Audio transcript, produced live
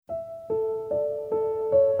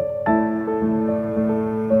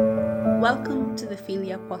Welcome to the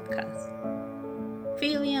Philia podcast.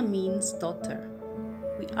 Philia means daughter.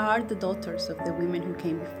 We are the daughters of the women who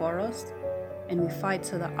came before us, and we fight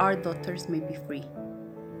so that our daughters may be free.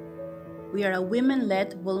 We are a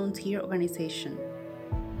women-led volunteer organization.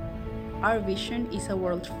 Our vision is a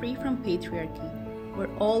world free from patriarchy,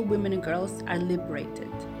 where all women and girls are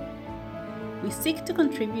liberated. We seek to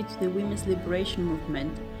contribute to the women's liberation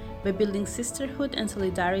movement by building sisterhood and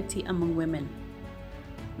solidarity among women,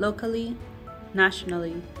 locally,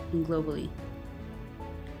 nationally, and globally.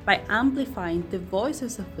 By amplifying the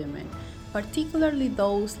voices of women, particularly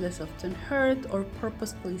those less often heard or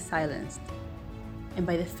purposefully silenced, and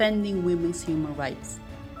by defending women's human rights.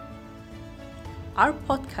 Our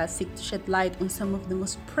podcast seeks to shed light on some of the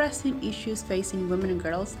most pressing issues facing women and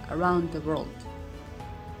girls around the world.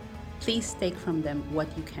 Please take from them what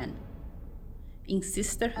you can. In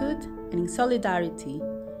sisterhood and in solidarity,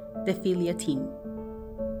 the Philia team.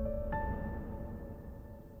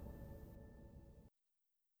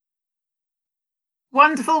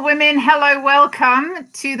 Wonderful women, hello, welcome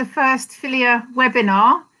to the first Philia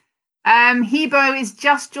webinar. Hibo is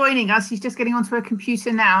just joining us. He's just getting onto her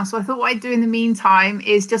computer now. So I thought what I'd do in the meantime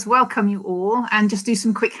is just welcome you all and just do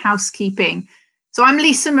some quick housekeeping. So I'm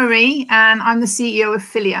Lisa Marie and I'm the CEO of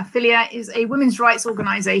Philia. Philia is a women's rights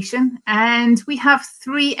organization and we have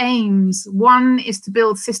three aims. One is to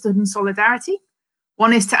build sisterhood and solidarity.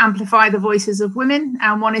 One is to amplify the voices of women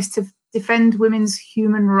and one is to defend women's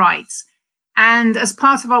human rights. And as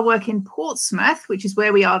part of our work in Portsmouth, which is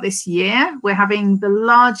where we are this year, we're having the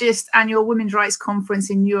largest annual women's rights conference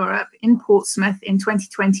in Europe in Portsmouth in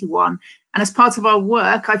 2021. And as part of our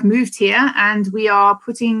work, I've moved here and we are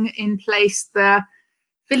putting in place the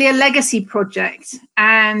Philia Legacy Project.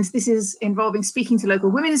 And this is involving speaking to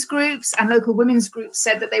local women's groups, and local women's groups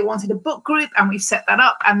said that they wanted a book group and we've set that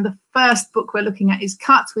up. And the first book we're looking at is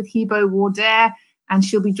Cut with Hibo Wardere, and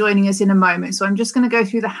she'll be joining us in a moment. So I'm just going to go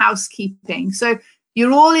through the housekeeping. So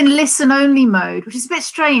you're all in listen-only mode, which is a bit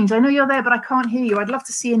strange. I know you're there, but I can't hear you. I'd love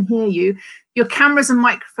to see and hear you. Your cameras and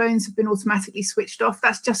microphones have been automatically switched off.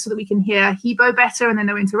 That's just so that we can hear Hibo better and there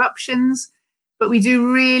are no interruptions. But we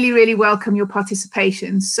do really, really welcome your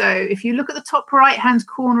participation. So if you look at the top right-hand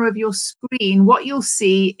corner of your screen, what you'll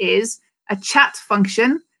see is a chat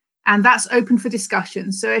function, and that's open for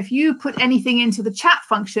discussion. So if you put anything into the chat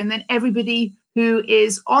function, then everybody who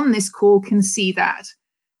is on this call can see that.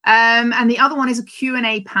 And the other one is a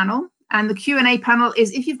Q&A panel. And the Q&A panel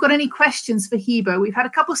is if you've got any questions for Hibo. We've had a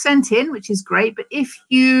couple sent in, which is great. But if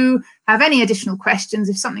you have any additional questions,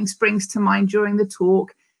 if something springs to mind during the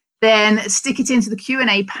talk, then stick it into the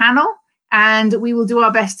Q&A panel. And we will do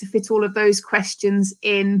our best to fit all of those questions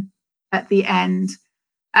in at the end.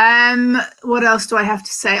 What else do I have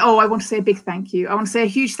to say? Oh, I want to say a big thank you. I want to say a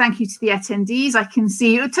huge thank you to the attendees. I can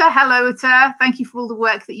see Uta. Hello, Uta. Thank you for all the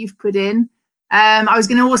work that you've put in. I was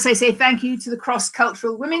going to also say thank you to the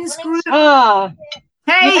cross-cultural women's group. Hey,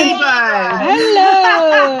 Hibo.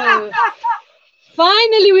 Hello.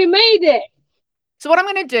 Finally, we made it. So what I'm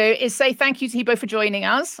going to do is say thank you to Hibo for joining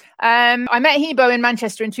us. I met Hibo in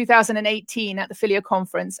Manchester in 2018 at the Philia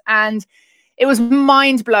conference, and it was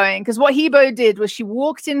mind-blowing because what Hibo did was she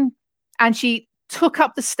walked in and she took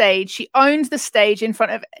up the stage. She owned the stage in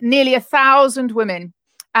front of nearly 1,000 women.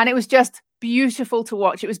 And it was just beautiful to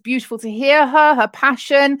watch. It was beautiful to hear her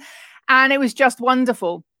passion. And it was just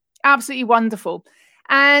wonderful, absolutely wonderful.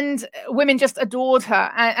 And women just adored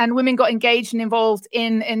her, and women got engaged and involved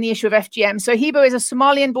in the issue of FGM. So Hibo is a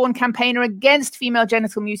Somalian-born campaigner against female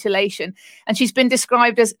genital mutilation. And she's been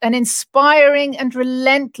described as an inspiring and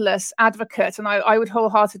relentless advocate. And I would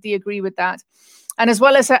wholeheartedly agree with that. And as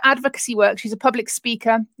well as her advocacy work, she's a public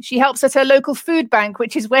speaker. She helps at her local food bank,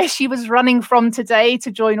 which is where she was running from today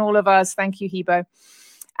to join all of us. Thank you, Hibo.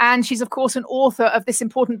 And she's, of course, an author of this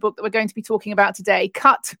important book that we're going to be talking about today,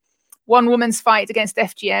 Cut, One Woman's Fight Against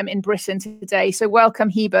FGM in Britain today. So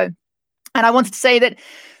welcome, Hibo. And I wanted to say that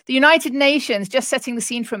the United Nations, just setting the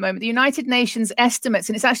scene for a moment, the United Nations estimates,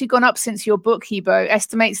 and it's actually gone up since your book, Hibo,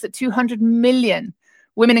 estimates that 200 million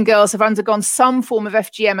women and girls have undergone some form of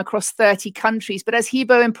FGM across 30 countries. But as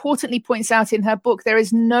Hibo importantly points out in her book, there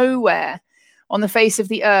is nowhere on the face of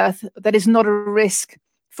the earth that is not a risk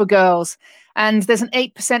for girls. And there's an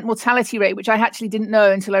 8% mortality rate, which I actually didn't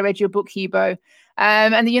know until I read your book, Hibo.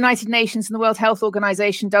 And the United Nations and the World Health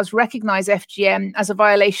Organization does recognize FGM as a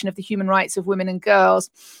violation of the human rights of women and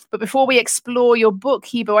girls. But before we explore your book,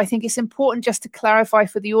 Hibo, I think it's important just to clarify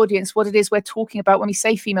for the audience what it is we're talking about when we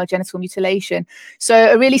say female genital mutilation.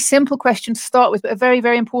 So a really simple question to start with, but a very,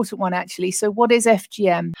 very important one, actually. So what is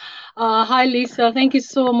FGM? Hi, Lisa. Thank you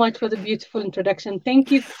so much for the beautiful introduction.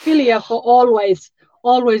 Thank you, Philia, for always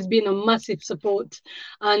always been a massive support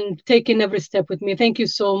and taking every step with me. Thank you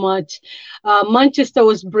so much. Manchester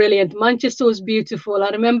was brilliant. Manchester was beautiful. I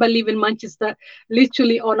remember leaving Manchester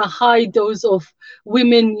literally on a high dose of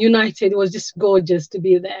Women United. It was just gorgeous to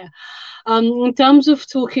be there. In terms of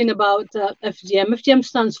talking about FGM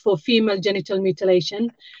stands for Female Genital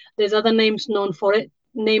Mutilation. There's other names known for it,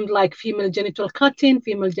 named like female genital cutting,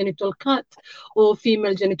 female genital cut, or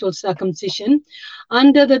female genital circumcision.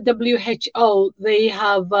 Under the WHO, they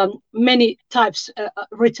have many types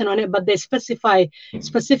written on it, but they specify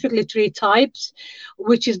specifically 3 types,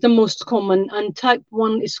 which is the most common. And type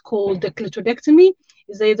 1 is called the clitoridectomy.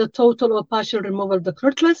 Is either total or partial removal of the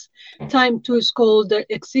clitoris. Type 2 is called the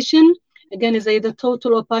excision. Again, is either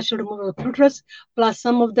total or partial removal of the clitoris, plus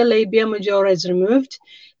some of the labia majora is removed.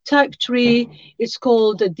 Type 3 is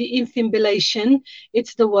called the deinfibulation.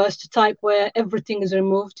 It's the worst type, where everything is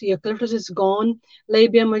removed. Your clitoris is gone.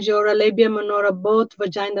 Labia majora, labia minora, both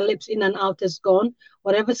vagina, lips in and out is gone.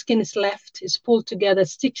 Whatever skin is left is pulled together,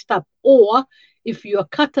 stitched up. Or if your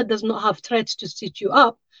cutter does not have threads to stitch you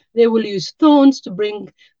up, they will use thorns to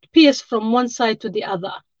pierce from one side to the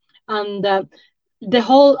other. And the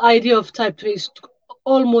whole idea of type 3 is to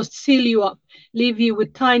almost seal you up, leave you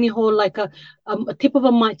with tiny hole like a tip of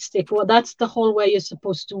a matchstick. Well, that's the hole where you're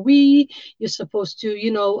supposed to wee, you're supposed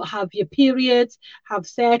to, have your periods, have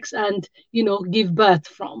sex, and, give birth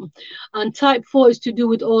from. And type 4 is to do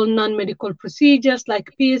with all non-medical procedures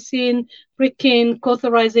like piercing, pricking,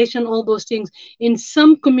 cauterization, all those things. In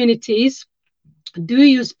some communities, do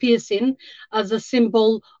use piercing as a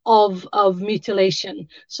symbol of mutilation.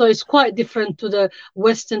 So it's quite different to the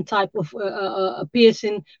Western type of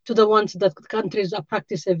piercing, to the ones that countries that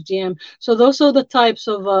practice FGM. So those are the types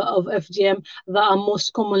of FGM that are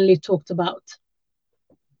most commonly talked about.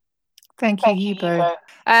 Thank you, Hibo.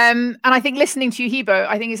 And I think listening to you, Hibo,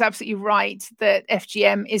 I think it's absolutely right that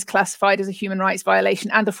FGM is classified as a human rights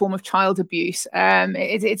violation and a form of child abuse.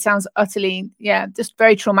 It sounds utterly, just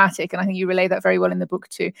very traumatic. And I think you relay that very well in the book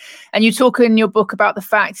too. And you talk in your book about the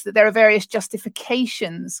fact that there are various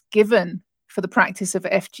justifications given for the practice of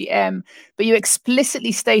FGM, but you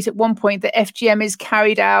explicitly state at one point that FGM is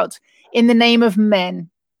carried out in the name of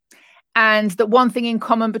men. And that one thing in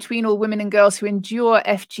common between all women and girls who endure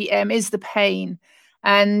FGM is the pain.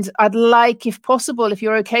 And I'd like, if possible, if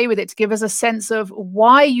you're okay with it, to give us a sense of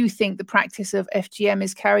why you think the practice of FGM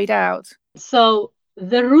is carried out. So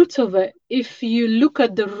the root of it, if you look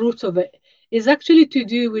at the root of it, is actually to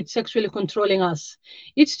do with sexually controlling us.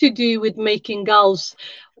 It's to do with making girls.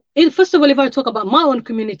 First of all, if I talk about my own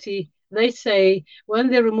community, they say when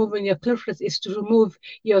they're removing your clitoris is to remove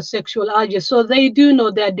your sexual urges. So they do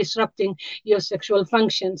know they're disrupting your sexual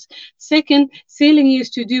functions. Second, sealing is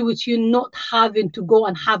to do with you not having to go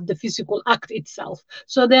and have the physical act itself.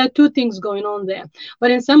 So there are 2 things going on there.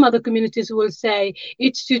 But in some other communities will say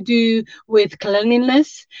it's to do with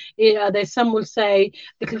cleanliness. Some will say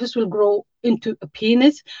the clitoris will grow into a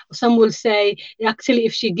penis. Some will say actually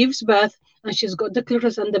if she gives birth, and she's got the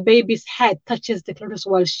clitoris and the baby's head touches the clitoris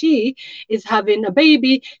while she is having a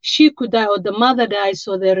baby, she could die or the mother dies,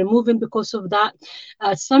 so they're removing because of that.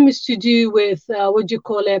 Some is to do with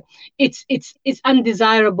it's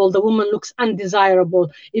undesirable. The woman looks undesirable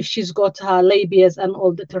if she's got her labias and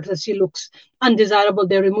all the clitoris. She looks undesirable.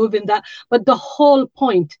 They're removing that. But the whole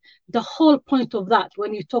point of that,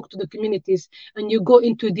 when you talk to the communities and you go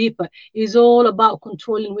into deeper, is all about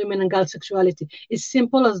controlling women and girl sexuality. It's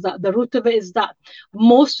simple as that. The root of it is that.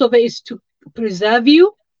 Most of it is to preserve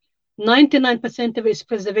you. 99% of it is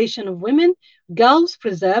preservation of women, girls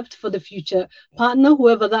preserved for the future partner,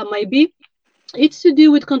 whoever that might be. It's to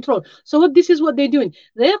do with control. So this is what they're doing.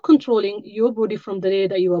 They're controlling your body from the day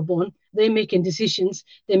that you were born. They're making decisions.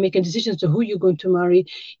 They're making decisions to who you're going to marry.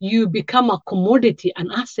 You become a commodity,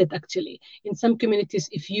 an asset, actually. In some communities,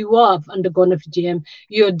 if you have undergone FGM,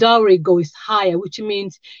 your dowry goes higher, which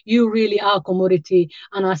means you really are a commodity,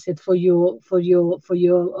 an asset for your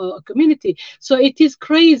community. So it is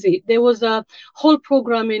crazy. There was a whole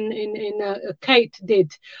program Kate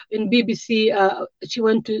did in BBC. She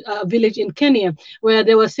went to a village in Kenya where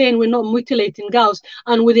they were saying we're not mutilating girls,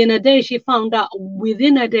 and within a day she found out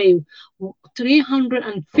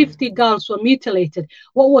 350 girls were mutilated.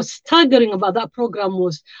 What was staggering about that program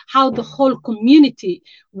was how the whole community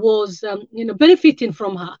was benefiting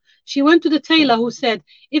from her. She went to the tailor who said,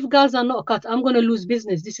 if girls are not cut, I'm going to lose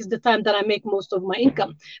business. This is the time that I make most of my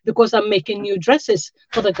income because I'm making new dresses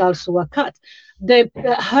for the girls who are cut. The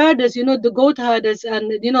herders, the goat herders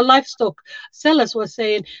and, livestock sellers were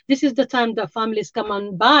saying, this is the time that families come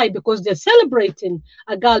and buy because they're celebrating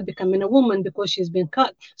a girl becoming a woman because she's been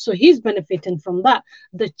cut. So he's benefiting from that.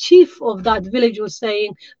 The chief of that village was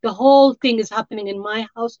saying, the whole thing is happening in my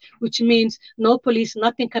house, which means no police,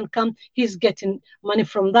 nothing can come. He's getting money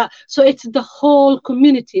from that. So it's the whole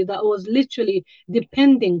community that was literally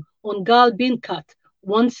depending on girl being cut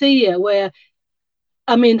once a year, where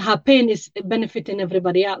her pain is benefiting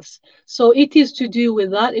everybody else. So it is to do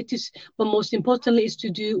with that. It is, but most importantly, is to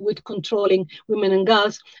do with controlling women and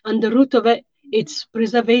girls. And the root of it, it's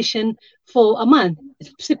preservation for a man.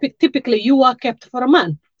 Typically, you are kept for a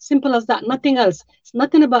man. Simple as that. Nothing else. It's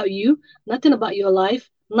nothing about you, nothing about your life,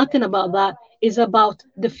 nothing about that. It's about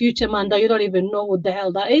the future man that you don't even know what the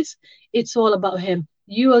hell that is. It's all about him.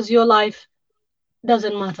 You as your life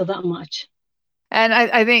doesn't matter that much. And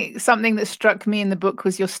I think something that struck me in the book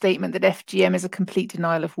was your statement that FGM is a complete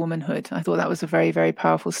denial of womanhood. I thought that was a very, very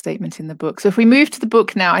powerful statement in the book. So if we move to the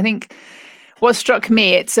book now, I think what struck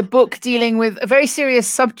me, it's a book dealing with a very serious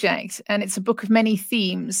subject, and it's a book of many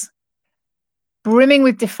themes, brimming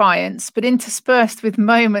with defiance, but interspersed with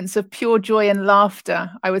moments of pure joy and laughter,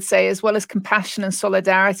 I would say, as well as compassion and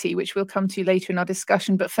solidarity, which we'll come to later in our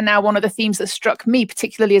discussion. But for now, one of the themes that struck me,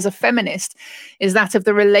 particularly as a feminist, is that of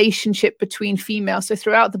the relationship between females. So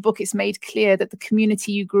throughout the book, it's made clear that the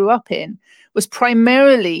community you grew up in was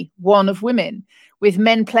primarily one of women, with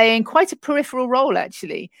men playing quite a peripheral role,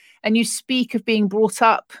 actually. And you speak of being brought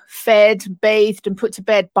up, fed, bathed, and put to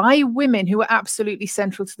bed by women who were absolutely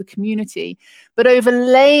central to the community. But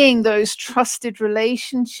overlaying those trusted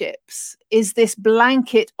relationships is this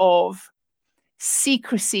blanket of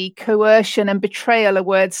secrecy, coercion, and betrayal, are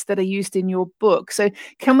words that are used in your book. So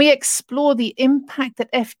can we explore the impact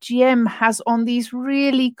that FGM has on these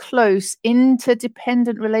really close,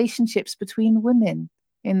 interdependent relationships between women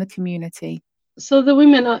in the community? So the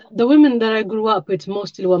women that I grew up with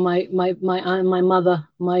mostly were my mother,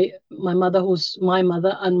 my mother, who's my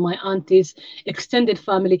mother, and my auntie's extended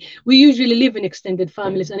family. We usually live in extended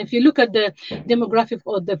families, and if you look at the demographic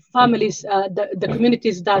of the families, the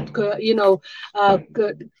communities that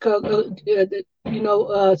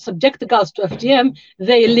subject the girls to FGM,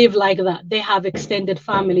 they live like that. They have extended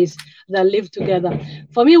families that live together.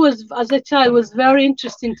 For me, as a child, was very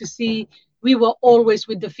interesting to see. We were always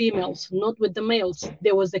with the females, not with the males.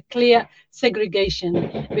 There was a clear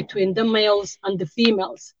segregation between the males and the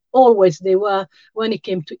females. Always they were. When it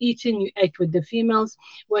came to eating, you ate with the females.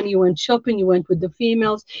 When you went shopping, you went with the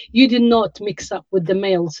females. You did not mix up with the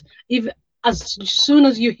males. Even as soon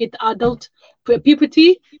as you hit adult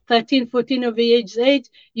puberty, 13, 14 of the age,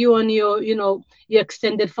 you and your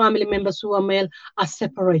extended family members who are male are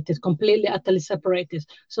separated, completely, utterly separated.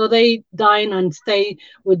 So they dine and stay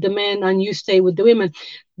with the men and you stay with the women.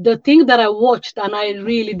 The thing that I watched and I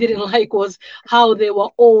really didn't like was how they were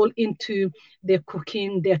all into their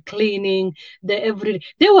cooking, their cleaning, they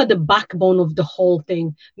were the backbone of the whole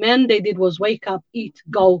thing. Men, they did was wake up, eat,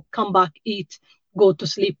 go, come back, eat, go to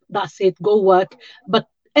sleep, that's it, go work. But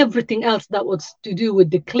everything else that was to do with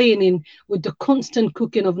the cleaning, with the constant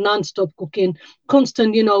cooking of non-stop cooking,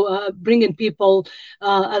 constant, bringing people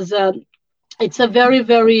it's a very,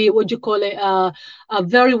 very, a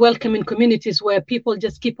very welcoming communities where people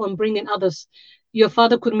just keep on bringing others. Your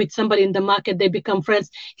father could meet somebody in the market, they become friends,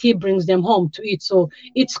 he brings them home to eat. So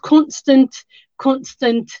it's constant.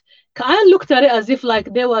 I looked at it as if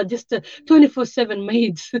like they were just 24/7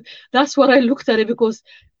 maids. That's what I looked at it, because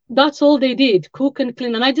that's all they did, cook and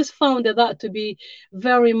clean. And I just found that to be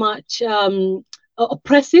very much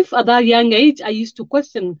oppressive at that young age. I used to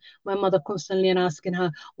question my mother constantly and asking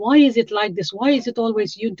her, why is it like this? Why is it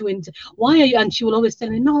always you doing it? Why are you? And she will always tell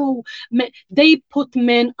me, no, they put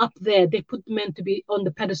men up there. They put men to be on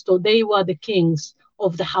the pedestal. They were the kings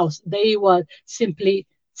of the house. They were simply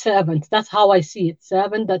servants. That's how I see it.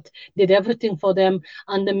 Servant that did everything for them,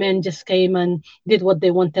 and the men just came and did what they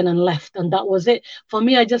wanted and left, and that was it. For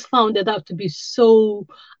me, I just found that out to be so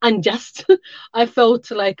unjust. I felt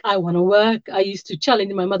like I want to work. I used to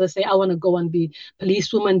challenge my mother, say I want to go and be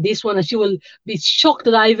policewoman, this one, and she will be shocked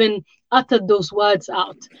that I even uttered those words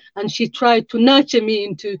out. And she tried to nurture me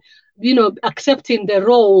into accepting the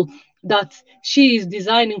role that she is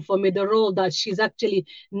designing for me, the role that she's actually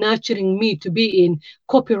nurturing me to be in,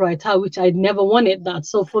 copyright her, which I never wanted that.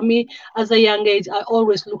 So for me, as a young age, I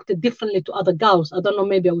always looked differently to other girls. I don't know,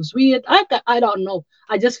 maybe I was weird. I don't know.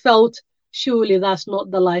 I just felt, surely that's not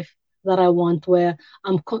the life that I want, where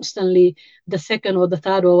I'm constantly the second or the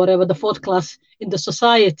third or whatever, the fourth class in the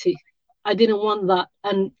society. I didn't want that.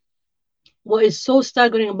 And what is so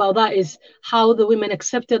staggering about that is how the women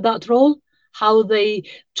accepted that role, how they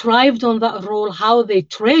thrived on that role, how they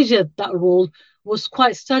treasured that role was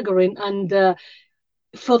quite staggering. And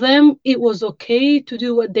for them, it was okay to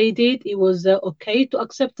do what they did. It was okay to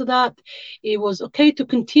accept that. It was okay to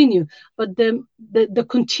continue. But the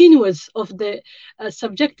continuous of the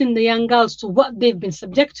subjecting the young girls to what they've been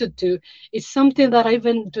subjected to is something that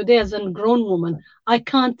even today, as a grown woman, I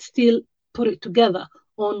can't still put it together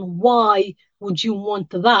on why would you want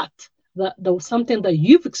that was something that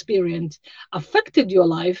you've experienced, affected your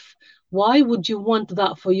life. Why would you want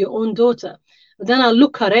that for your own daughter? But then I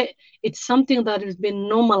look at it, it's something that has been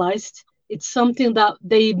normalized. It's something that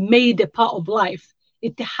they made a part of life.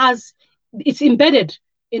 It's embedded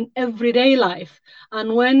in everyday life.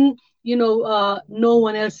 And when, no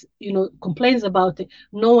one else, complains about it,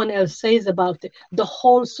 no one else says about it, the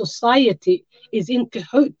whole society is in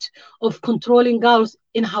cahoot of controlling girls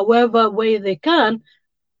in however way they can.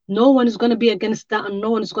 No one is going to be against that, and no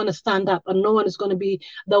one is going to stand up, and no one is going to be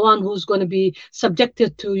the one who's going to be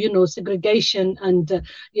subjected to, segregation and,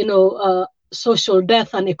 social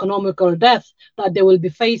death and economical death that they will be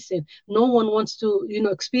facing. No one wants to,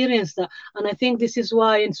 experience that. And I think this is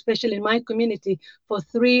why, especially in my community, for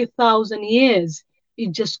 3,000 years,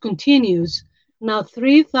 it just continues. Now,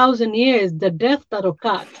 3,000 years, the death that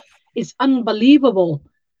occurred is unbelievable.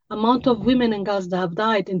 Amount of women and girls that have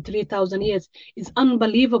died in 3,000 years is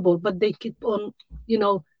unbelievable, but they keep on,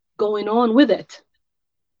 going on with it.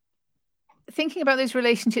 Thinking about those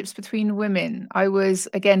relationships between women, I was,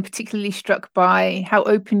 again, particularly struck by how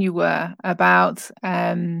open you were about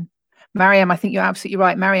Mariam. I think you're absolutely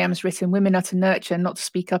right. Mariam's written, women are to nurture, not to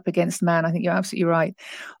speak up against man. I think you're absolutely right.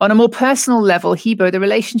 On a more personal level, Hibo, the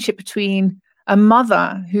relationship between a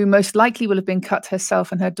mother who most likely will have been cut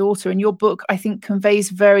herself and her daughter, in your book, I think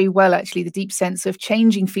conveys very well, actually, the deep sense of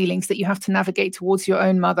changing feelings that you have to navigate towards your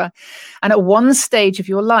own mother. And at one stage of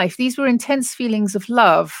your life, these were intense feelings of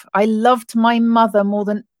love. I loved my mother more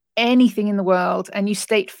than anything in the world. And you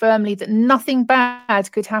state firmly that nothing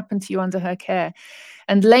bad could happen to you under her care.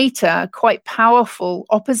 And later, quite powerful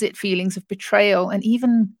opposite feelings of betrayal and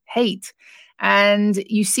even hate. And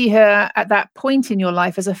you see her at that point in your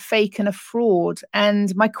life as a fake and a fraud.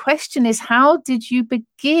 And my question is, how did you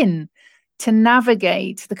begin to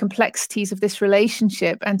navigate the complexities of this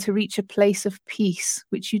relationship and to reach a place of peace,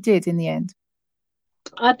 which you did in the end?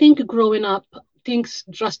 I think growing up, things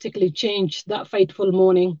drastically changed that fateful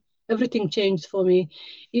morning. Everything changed for me.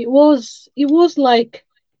 It was like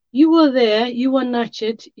you were there, you were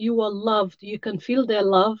nurtured, you were loved. You can feel their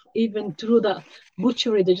love even through the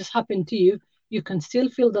butchery that just happened to you. You can still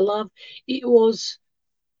feel the love.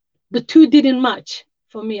 The two didn't match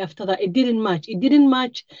for me after that. It didn't match. It didn't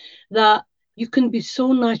match that you can be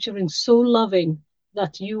so nurturing, so loving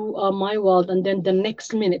that you are my world. And then the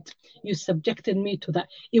next minute you subjected me to that.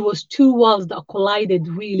 It was two worlds that collided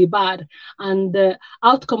really bad. And the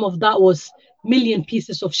outcome of that was million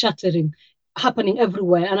pieces of shattering happening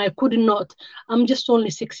everywhere. And I could not, I'm just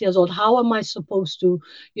only 6 years old. How am I supposed to,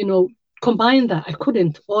 combine that? I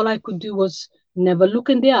couldn't. All I could do was never look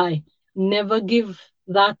in the eye, never give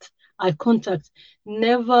that eye contact,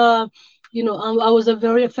 never, I was a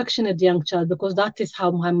very affectionate young child because that is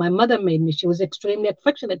how my mother made me. She was an extremely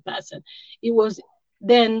affectionate person. It was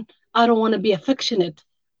then, I don't want to be affectionate.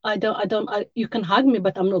 You can hug me,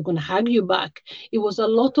 but I'm not going to hug you back. It was a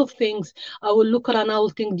lot of things. I will look at her and I will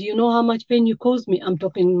think, do you know how much pain you caused me? I'm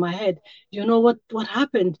talking in my head. Do you know what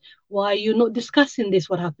happened? Why are you not discussing this?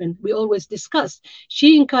 What happened? We always discuss.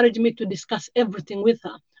 She encouraged me to discuss everything with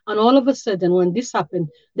her. And all of a sudden, when this happened,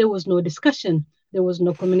 there was no discussion. There was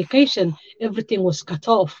no communication. Everything was cut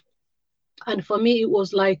off. And for me, it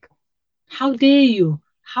was like, how dare you?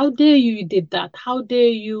 How dare you did that? How dare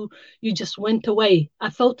you just went away? I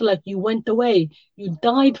felt like you went away. You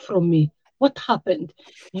died from me. What happened?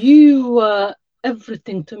 You were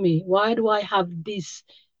everything to me. Why do I have these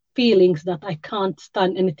feelings that I can't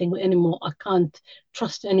stand anything anymore? I can't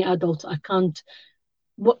trust any adult. I can't.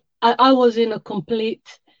 I was in a complete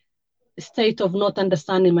state of not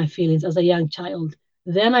understanding my feelings as a young child.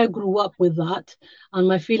 Then I grew up with that, and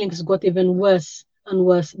my feelings got even worse and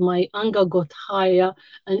worse. My anger got higher,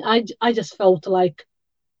 and I just felt like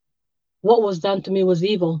what was done to me was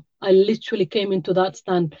evil. I literally came into that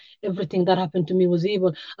stand. Everything that happened to me was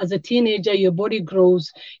evil. As a teenager, your body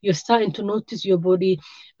grows. You're starting to notice your body,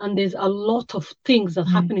 and there's a lot of things that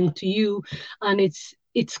are happening to you, and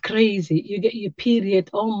it's crazy. You get your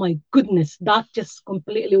period. Oh my goodness, that just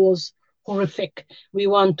completely was horrific. We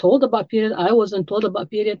weren't told about period. I wasn't told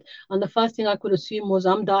about period. And the first thing I could assume was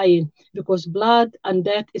I'm dying, because blood and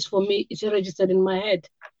death is, for me, it's registered in my head.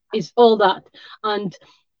 It's all that. And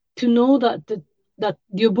to know that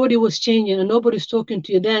your body was changing and nobody's talking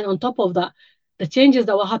to you, then on top of that, the changes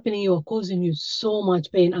that were happening, you were causing you so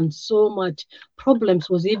much pain and so much problems,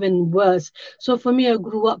 was even worse. So for me, I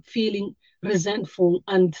grew up feeling resentful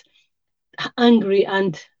and angry,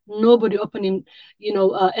 and nobody opening,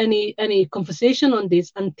 any conversation on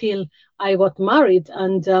this until I got married,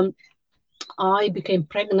 and I became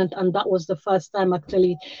pregnant. And that was the first time,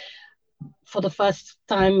 actually, for the first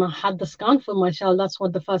time I had the scan for my child. That's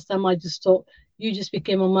what the first time I just thought, you just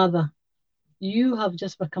became a mother. You have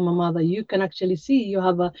just become a mother. You can actually see you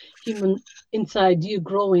have a human inside you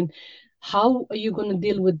growing. How are you going to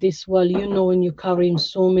deal with this while you know when you're carrying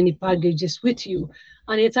so many packages with you?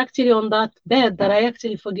 And it's actually on that bed that I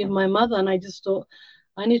actually forgive my mother. And I just thought,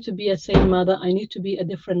 I need to be a sane mother. I need to be a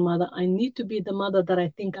different mother. I need to be the mother that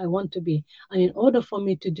I think I want to be. And in order for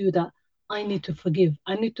me to do that, I need to forgive.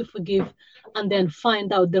 I need to forgive and then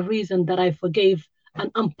find out the reason that I forgave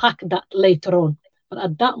and unpack that later on. But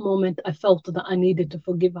at that moment, I felt that I needed to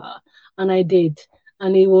forgive her, and I did.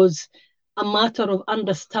 And it was a matter of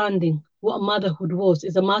understanding what motherhood was.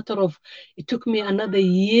 It's a matter of, it took me another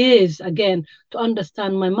years again to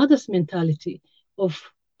understand my mother's mentality of,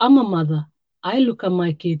 I'm a mother. I look at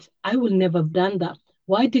my kids. I will never have done that.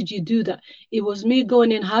 Why did you do that? It was me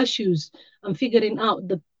going in her shoes and figuring out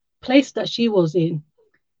the place that she was in,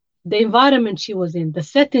 the environment she was in, the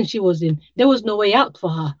setting she was in. There was no way out for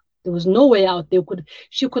her. There was no way out.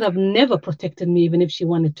 She could have never protected me, even if she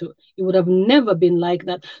wanted to. It would have never been like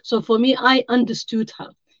that. So for me, I understood her.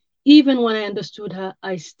 Even when I understood her,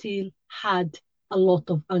 I still had a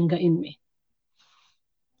lot of anger in me.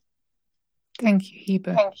 Thank you,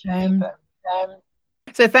 Hibo.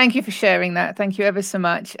 So thank you for sharing that. Thank you ever so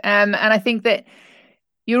much. And I think that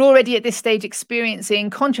you're already at this stage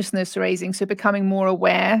experiencing consciousness raising, so becoming more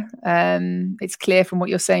aware. It's clear from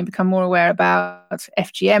what you're saying, become more aware about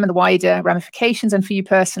FGM and the wider ramifications, and for you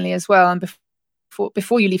personally as well. And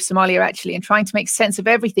before you leave Somalia, actually, and trying to make sense of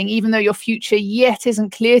everything, even though your future yet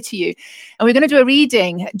isn't clear to you. And we're going to do a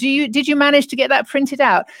reading. Did you manage to get that printed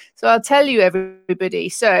out? So I'll tell you, everybody.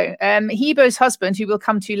 So Hibo's husband, who we'll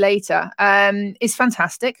come to later, is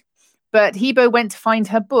fantastic. But Hibo went to find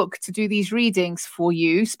her book to do these readings for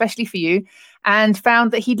you, especially for you, and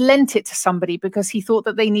found that he'd lent it to somebody because he thought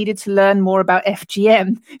that they needed to learn more about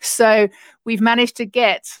FGM. So we've managed to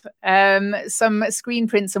get some screen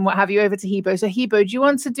prints and what have you over to Hibo. So Hibo, do you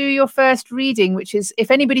want to do your first reading, which is,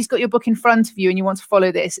 if anybody's got your book in front of you and you want to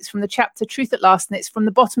follow this, it's from the chapter Truth at Last, and it's from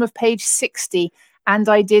the bottom of page 60. And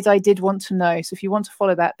I did want to know. So if you want to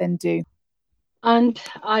follow that, then do. And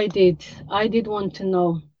I did want to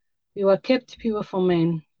know. We were kept pure for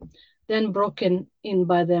men, then broken in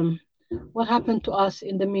by them. What happened to us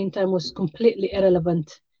in the meantime was completely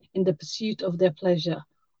irrelevant in the pursuit of their pleasure,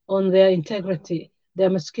 on their integrity, their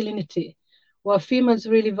masculinity. Were females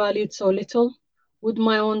really valued so little? Would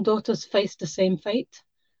my own daughters face the same fate?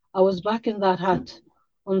 I was back in that hut,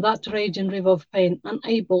 on that raging river of pain,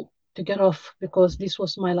 unable to get off because this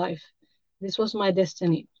was my life. This was my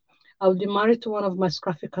destiny. I would be married to one of my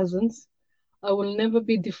scruffy cousins. I will never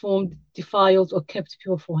be deformed, defiled, or kept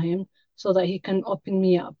pure for him, so that he can open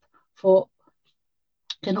me up.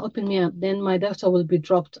 Then my daughter will be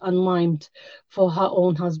dropped and mimed for her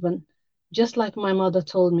own husband. Just like my mother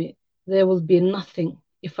told me, there will be nothing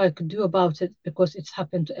if I could do about it, because it's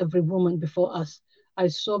happened to every woman before us. I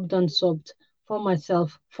sobbed and sobbed for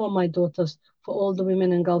myself, for my daughters, for all the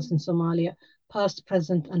women and girls in Somalia, past,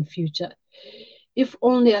 present, and future. If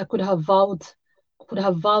only I could have vowed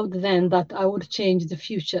then that I would change the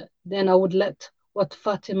future, then I would let what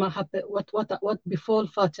befall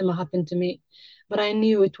Fatima happened to me. But I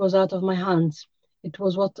knew it was out of my hands. It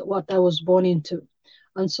was what I was born into.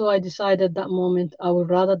 And so I decided that moment I would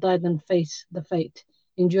rather die than face the fate,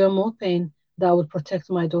 endure more pain, that I would protect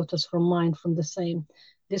my daughters from mine from the same.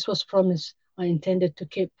 This was promise I intended to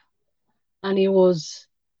keep. And it was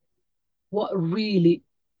what really,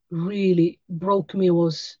 really broke me,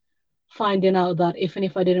 was finding out that even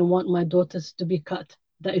if I didn't want my daughters to be cut,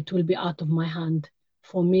 that it will be out of my hand.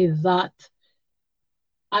 For me, that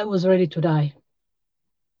I was ready to die.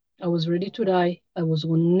 I was ready to die. I was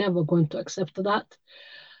never going to accept that.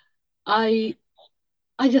 I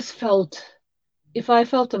just felt, if I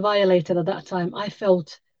felt violated at that time, I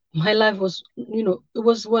felt my life was,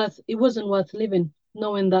 it wasn't worth living,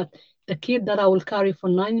 knowing that the kid that I will carry for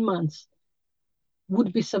 9 months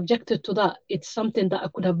would be subjected to that. It's something that I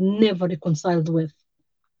could have never reconciled with.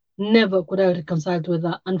 Never could I reconcile with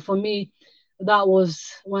that. And for me, that was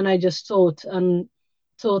when I just thought and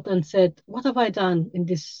said, what have I done in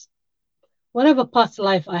this, whatever past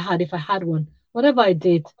life I had, if I had one, whatever I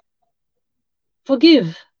did,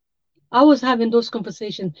 forgive. I was having those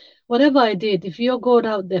conversations. Whatever I did, if you're God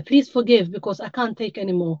out there, please forgive because I can't take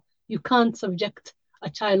anymore. You can't subject a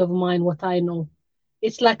child of mine what I know.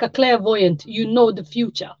 It's like a clairvoyant. You know the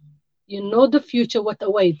future. You know the future, what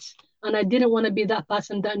awaits. And I didn't want to be that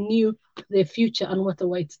person that knew their future and what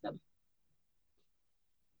awaits them.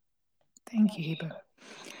 Thank you, Hibo.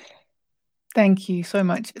 Thank you so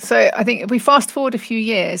much. So I think if we fast forward a few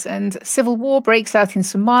years and civil war breaks out in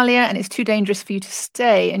Somalia and it's too dangerous for you to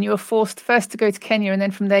stay and you're forced first to go to Kenya and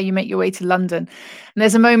then from there you make your way to London. And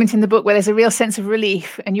there's a moment in the book where there's a real sense of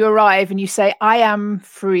relief and you arrive and you say, I am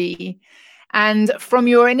free. And from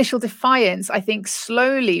your initial defiance, I think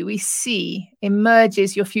slowly we see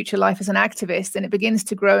emerges your future life as an activist and it begins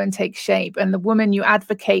to grow and take shape. And the woman you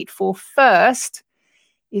advocate for first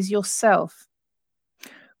is yourself.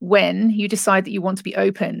 When you decide that you want to be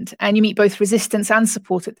opened and you meet both resistance and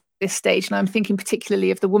support at this stage. And I'm thinking particularly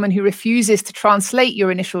of the woman who refuses to translate your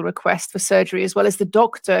initial request for surgery, as well as the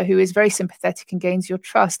doctor who is very sympathetic and gains your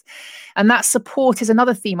trust. And that support is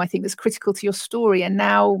another theme I think that's critical to your story and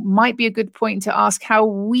now might be a good point to ask how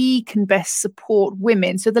we can best support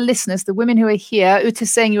women. So the listeners, the women who are here,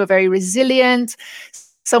 Uta's saying you are very resilient.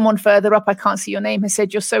 Someone further up, I can't see your name, has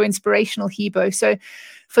said you're so inspirational, Hibo. So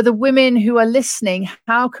for the women who are listening,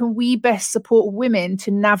 how can we best support women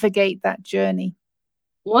to navigate that journey?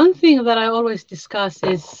 One thing that I always discuss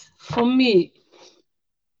is, for me,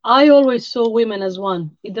 I always saw women as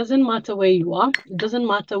one. It doesn't matter where you are. It doesn't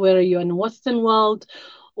matter whether you're in the Western world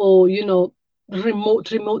or,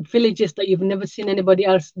 remote villages that you've never seen anybody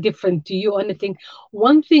else different to you or anything.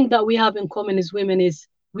 One thing that we have in common as women is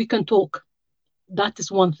we can talk. That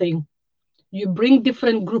is one thing. You bring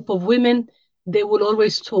different group of women, they will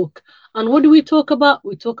always talk. And what do we talk about?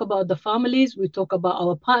 We talk about the families, we talk about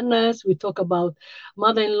our partners, we talk about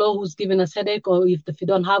mother-in-law who's giving us headache, or if you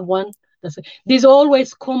don't have one. There's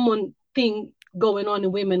always common thing going on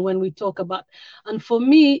in women when we talk about. And for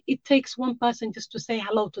me, it takes one person just to say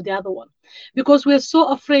hello to the other one, because we're so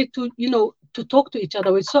afraid to talk to each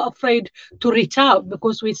other. We're so afraid to reach out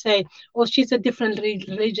because we say, oh, she's a different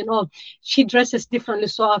religion, or she dresses differently,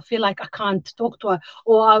 so I feel like I can't talk to her,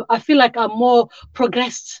 or I feel like I'm more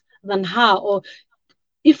progressed than her. Or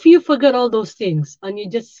if you forget all those things and you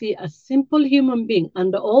just see a simple human being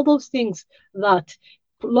under all those things that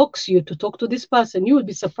blocks you to talk to this person, you will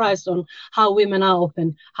be surprised on how women are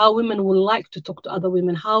open, how women will like to talk to other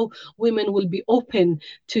women, how women will be open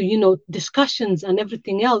to discussions and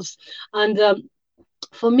everything else. And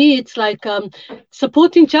for me, it's like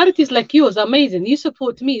supporting charities like yours. Amazing. You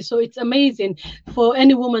support me, so it's amazing for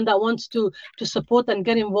any woman that wants to support and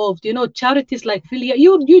get involved. Charities like Filia,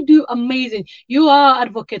 you do amazing. You are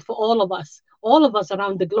advocate for all of us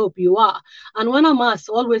around the globe. You are. And when I'm asked,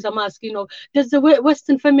 does the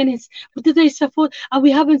Western feminists, do they support? And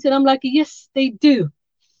we haven't said, I'm like, yes, they do.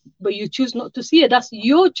 But you choose not to see it. That's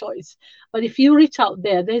your choice. But if you reach out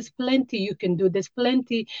there, there's plenty you can do. There's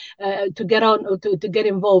plenty to get on or to get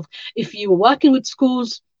involved. If you're working with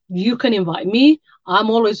schools, you can invite me. I'm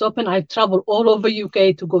always open. I travel all over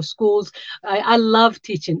UK to go schools. I love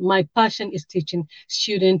teaching. My passion is teaching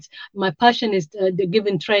students. My passion is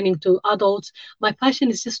giving training to adults. My passion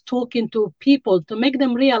is just talking to people to make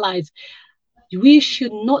them realize we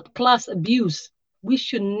should not class abuse. We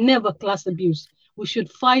should never class abuse. We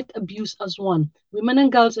should fight abuse as one. Women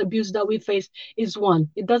and girls abuse that we face is one.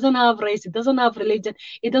 It doesn't have race. It doesn't have religion.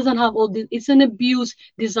 It doesn't have all this. It's an abuse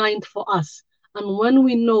designed for us. And when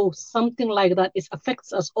we know something like that, it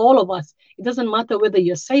affects us, all of us. It doesn't matter whether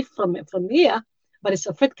you're safe from it from here, but it's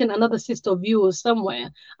affecting another sister of you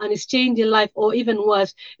somewhere, and it's changing life, or even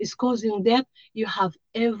worse, it's causing death. You have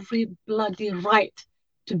every bloody right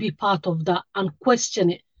to be part of that and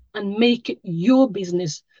question it and make it your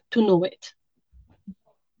business to know it.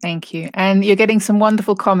 Thank you. And you're getting some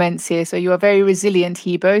wonderful comments here. So you are very resilient,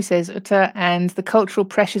 Hibo, says Uta, and the cultural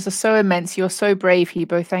pressures are so immense. You're so brave,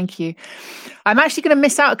 Hibo. Thank you. I'm actually going to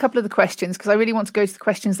miss out a couple of the questions because I really want to go to the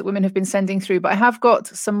questions that women have been sending through, but I have got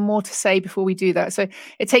some more to say before we do that. So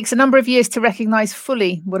it takes a number of years to recognize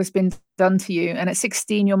fully what has been done to you. And at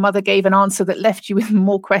 16, your mother gave an answer that left you with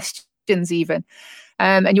more questions even.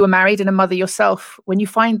 And you were married and a mother yourself. When you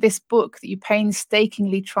find this book that you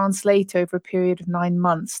painstakingly translate over a period of 9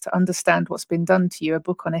 months to understand what's been done to you, a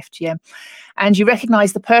book on FGM, and you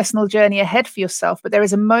recognize the personal journey ahead for yourself, but there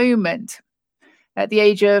is a moment at the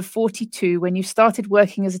age of 42 when you started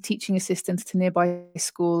working as a teaching assistant at a nearby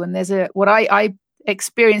school, and there's what I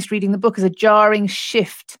experienced reading the book as a jarring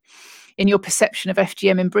shift in your perception of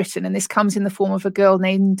FGM in Britain. And this comes in the form of a girl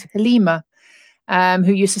named Halima,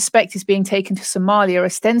 who you suspect is being taken to Somalia,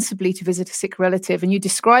 ostensibly to visit a sick relative. And you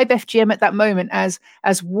describe FGM at that moment as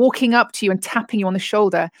walking up to you and tapping you on the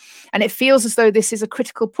shoulder. And it feels as though this is a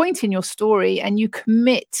critical point in your story, and you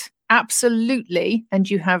commit absolutely, and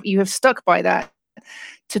you have stuck by that,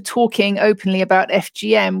 to talking openly about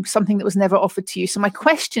FGM, something that was never offered to you. So my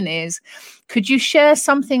question is, could you share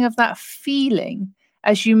something of that feeling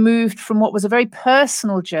as you moved from what was a very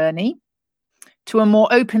personal journey to a more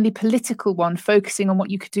openly political one, focusing on what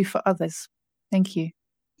you could do for others? Thank you.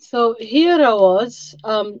 So here I was,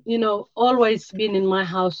 always been in my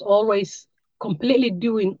house, always completely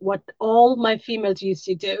doing what all my females used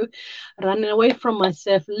to do, running away from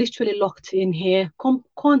myself, literally locked in here,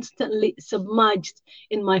 constantly submerged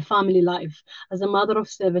in my family life. As a mother of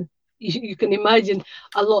 7, you can imagine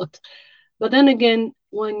a lot. But then again,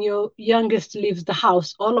 when your youngest leaves the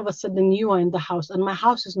house, all of a sudden you are in the house. And my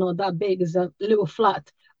house is not that big, it's a little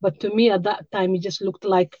flat. But to me at that time, it just looked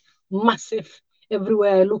like massive.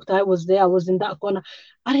 Everywhere I looked, I was there. I was in that corner.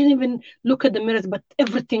 I didn't even look at the mirrors, but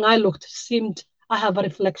everything I looked seemed I have a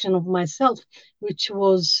reflection of myself, which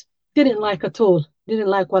didn't like at all. Didn't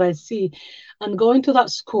like what I see. And going to that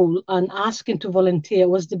school and asking to volunteer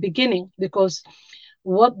was the beginning, because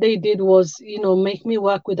what they did was, make me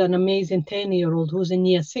work with an amazing 10-year-old who's in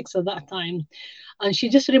year 6 at that time. And she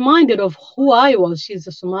just reminded of who I was. She's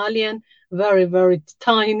a Somalian, very, very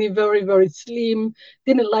tiny, very, very slim,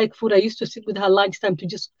 didn't like food. I used to sit with her lunchtime to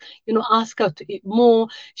just, ask her to eat more.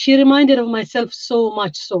 She reminded of myself so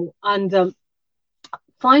much so. And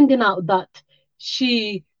finding out that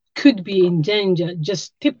she could be in danger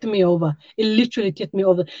just tipped me over. It literally tipped me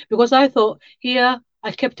over, because I thought, here,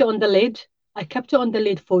 I kept it on the lid. I kept it on the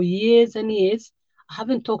lid for years and years. I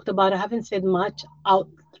haven't talked about it. I haven't said much out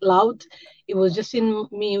loud. It was just in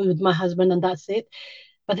me with my husband, and that's it.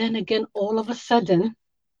 But then again, all of a sudden,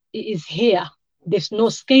 it is here. There's no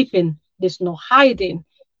escaping. There's no hiding.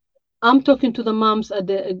 I'm talking to the moms at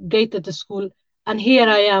the gate at the school, and here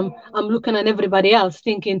I am. I'm looking at everybody else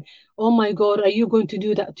thinking, oh my God, are you going to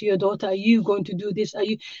do that to your daughter? Are you going to do this?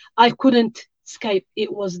 I couldn't escape.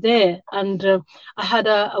 It was there. And I had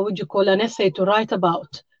an essay to write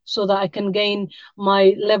about, so that I can gain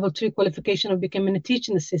my level 3 qualification of becoming a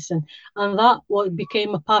teaching assistant. And that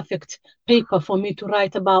became a perfect paper for me to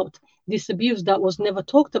write about this abuse that was never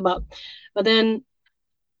talked about. But then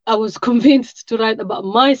I was convinced to write about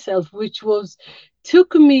myself, which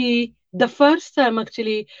took me, the first time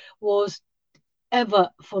actually was ever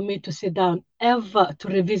for me to sit down, ever to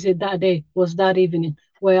revisit that day, was that evening,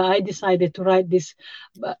 where I decided to write this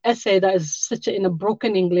essay that is in a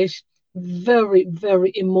broken English, very,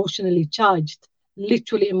 very emotionally charged,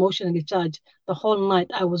 literally emotionally charged. The whole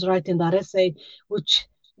night I was writing that essay, which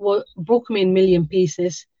broke me in a million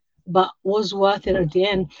pieces, but was worth it at the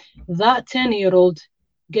end. That 10-year-old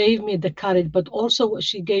gave me the courage, but also what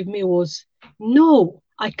she gave me was, no,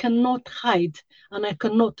 I cannot hide, and I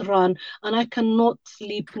cannot run, and I cannot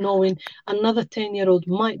sleep knowing another 10-year-old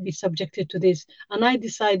might be subjected to this. And I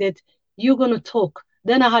decided, you're going to talk.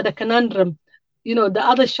 Then I had a conundrum. The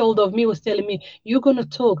other shoulder of me was telling me, you're going to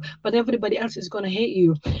talk, but everybody else is going to hate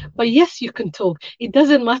you. But yes, you can talk. It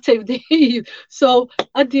doesn't matter if they hate you. So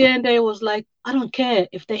at the end, I was like, I don't care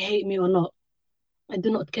if they hate me or not. I do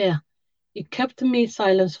not care. It kept me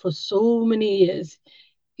silent for so many years.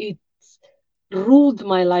 It ruled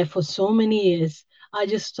my life for so many years. I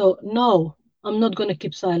just thought, no, I'm not going to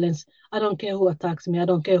keep silence. I don't care who attacks me. I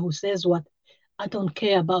don't care who says what. I don't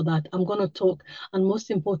care about that. I'm going to talk. And most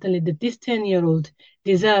importantly, that this 10-year-old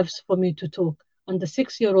deserves for me to talk. And the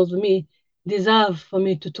 6-year-old me deserve for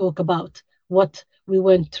me to talk about what we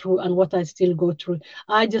went through and what I still go through.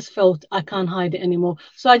 I just felt I can't hide it anymore.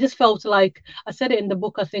 So I just felt like, I said it in the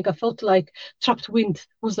book, I think, I felt like trapped wind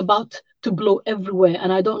was about to blow everywhere,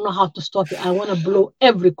 and I don't know how to stop it. I want to blow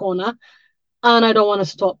every corner, and I don't want to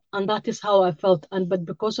stop. And that is how I felt. But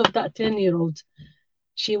because of that 10-year-old,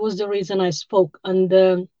 she was the reason I spoke. And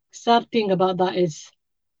the sad thing about that is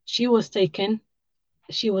she was taken.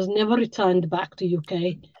 She was never returned back to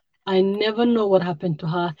UK. I never know what happened to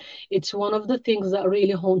her. It's one of the things that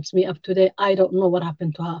really haunts me up today. I don't know what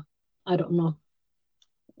happened to her. I don't know.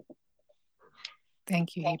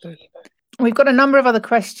 Thank you, Hibo. We've got a number of other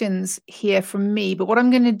questions here from me, but what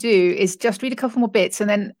I'm going to do is just read a couple more bits, and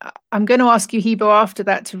then I'm going to ask you, Hibo, after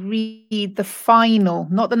that to read the final,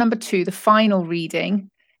 not the number 2, the final reading.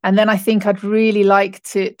 And then I think I'd really like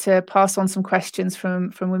to pass on some questions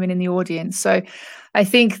from women in the audience. So I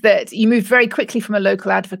think that you moved very quickly from a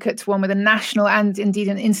local advocate to one with a national and indeed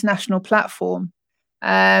an international platform.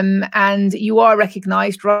 And you are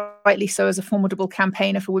recognised, rightly so, as a formidable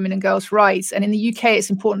campaigner for women and girls' rights. And in the UK, it's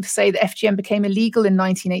important to say that FGM became illegal in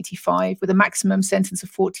 1985 with a maximum sentence of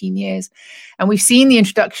 14 years. And we've seen the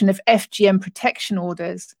introduction of FGM protection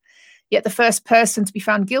orders. Yet the first person to be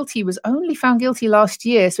found guilty was only found guilty last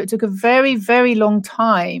year. So it took a very, very long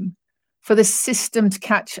time for the system to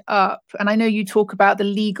catch up. And I know you talk about the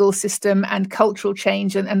legal system and cultural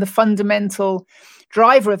change, and the fundamental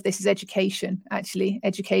driver of this is education, actually.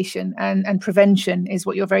 Education and prevention is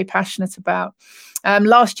what you're very passionate about.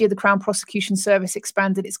 Last year, the Crown Prosecution Service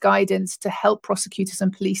expanded its guidance to help prosecutors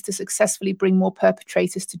and police to successfully bring more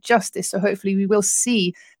perpetrators to justice. So hopefully we will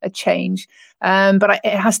see a change. But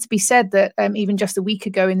it has to be said that even just a week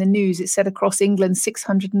ago in the news, it said across England,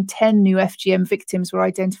 610 new FGM victims were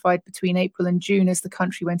identified between April and June as the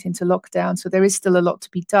country went into lockdown. So there is still a lot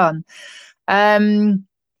to be done.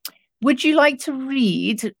 Would you like to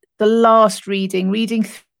read the last reading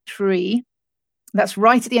 3? That's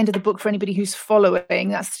right at the end of the book for anybody who's following.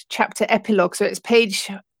 That's chapter epilogue. So it's page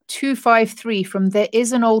 253 from There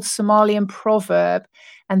Is an Old Somalian Proverb.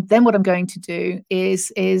 And then what I'm going to do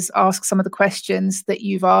is ask some of the questions that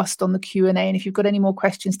you've asked on the Q&A. And if you've got any more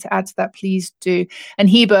questions to add to that, please do. And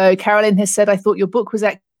Hibo, Carolyn has said, I thought your book was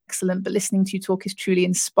excellent, but listening to you talk is truly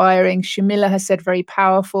inspiring. Shamila has said very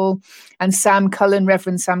powerful. And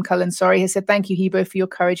Reverend Sam Cullen, has said, thank you, Hibo, for your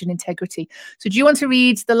courage and integrity. So do you want to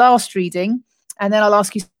read the last reading? And then I'll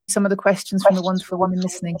ask you some of the questions from the wonderful women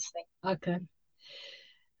listening. Okay.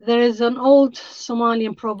 There is an old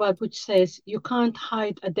Somalian proverb which says, you can't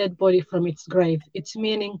hide a dead body from its grave. Its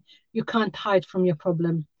meaning, you can't hide from your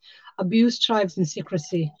problem. Abuse thrives in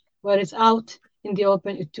secrecy. Where it's out in the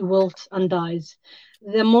open, it wilts and dies.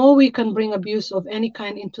 The more we can bring abuse of any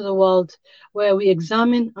kind into the world, where we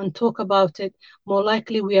examine and talk about it, more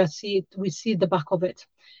likely we see the back of it.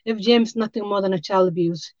 FGM is nothing more than a child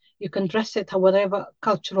abuse. You can dress it whatever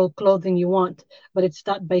cultural clothing you want, but it's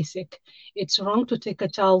that basic. It's wrong to take a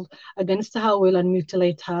child against her will and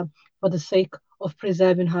mutilate her for the sake of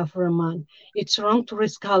preserving her for a man. It's wrong to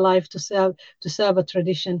risk her life to serve a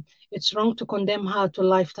tradition. It's wrong to condemn her to a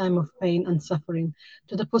lifetime of pain and suffering,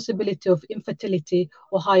 to the possibility of infertility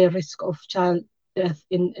or higher risk of child death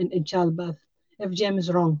in childbirth. FGM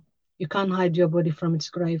is wrong. You can't hide your body from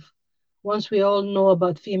its grave. Once we all know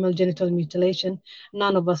about female genital mutilation,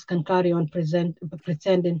 none of us can carry on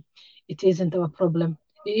pretending it isn't our problem.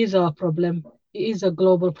 It is our problem. It is a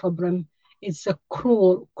global problem. It's a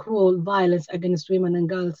cruel, cruel violence against women and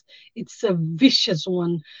girls. It's a vicious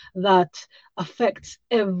one that affects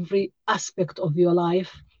every aspect of your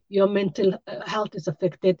life. Your mental health is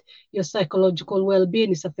affected. Your psychological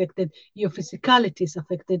well-being is affected. Your physicality is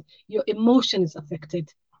affected. Your emotion is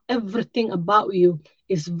affected. Everything about you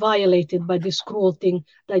is violated by this cruel thing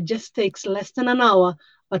that just takes less than an hour,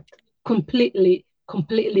 but completely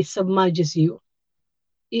submerges you.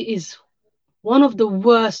 It is one of the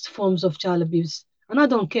worst forms of child abuse. And I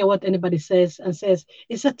don't care what anybody says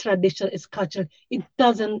it's a tradition, it's culture.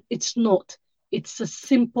 It's not. It's a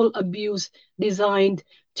simple abuse designed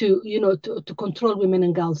to control women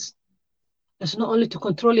and girls. It's not only to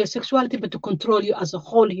control your sexuality, but to control you as a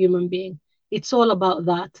whole human being. It's all about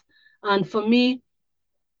that. And for me,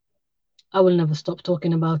 I will never stop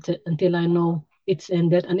talking about it until I know it's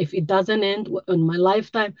ended. And if it doesn't end in my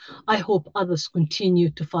lifetime, I hope others continue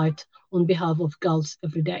to fight on behalf of girls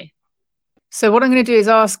every day. So what I'm going to do is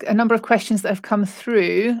ask a number of questions that have come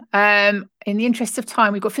through. In the interest of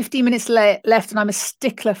time, we've got 15 minutes left, and I'm a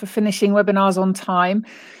stickler for finishing webinars on time.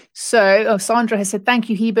 So Sandra has said, thank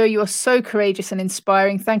you, Hibo. You are so courageous and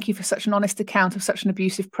inspiring. Thank you for such an honest account of such an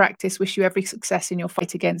abusive practice. Wish you every success in your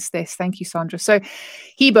fight against this. Thank you, Sandra. So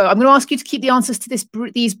Hibo, I'm going to ask you to keep the answers to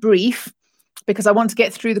these brief, because I want to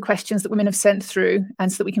get through the questions that women have sent through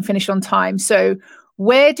and so that we can finish on time. So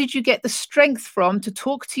where did you get the strength from to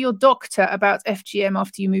talk to your doctor about FGM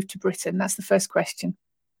after you moved to Britain? That's the first question.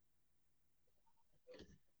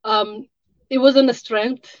 It wasn't a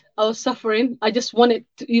strength. I was suffering. I just wanted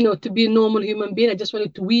to be a normal human being. I just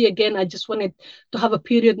wanted to wee again. I just wanted to have a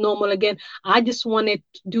period normal again. I just wanted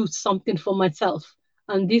to do something for myself.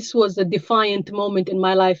 And this was a defiant moment in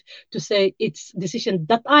my life to say it's a decision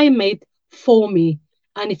that I made for me,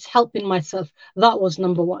 and it's helping myself. That was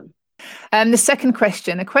number one. The second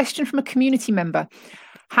question, a question from a community member.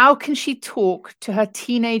 How can she talk to her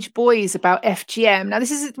teenage boys about FGM? Now,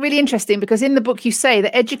 this is really interesting because in the book you say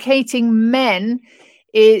that educating men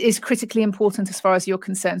is critically important as far as you're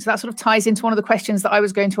concerned. So that sort of ties into one of the questions that I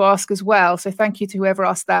was going to ask as well. So thank you to whoever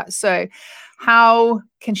asked that. So how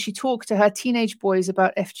can she talk to her teenage boys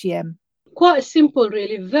about FGM? Quite simple,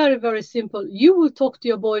 really. Very, very simple. You will talk to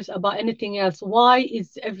your boys about anything else. Why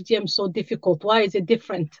is FGM so difficult? Why is it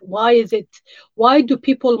different? Why do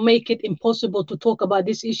people make it impossible to talk about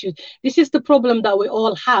these issues? This is the problem that we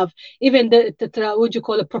all have. Even what you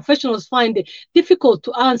call it, professionals find it difficult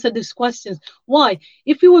to answer these questions. Why?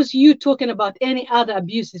 If it was you talking about any other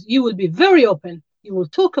abuses, you will be very open. You will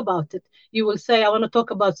talk about it. You will say, I want to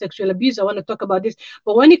talk about sexual abuse. I want to talk about this.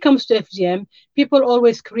 But when it comes to FGM, people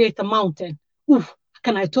always create a mountain. Oof,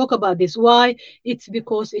 can I talk about this? Why? It's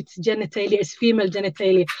because it's genitalia, it's female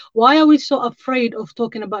genitalia. Why are we so afraid of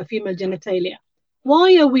talking about female genitalia?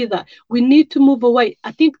 Why are we that? We need to move away.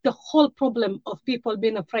 I think the whole problem of people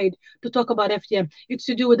being afraid to talk about FGM, it's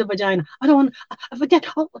to do with the vagina. I don't want, I forget.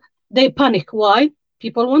 Oh, they panic. Why?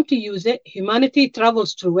 People want to use it. Humanity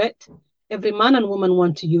travels through it. Every man and woman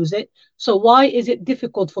want to use it. So why is it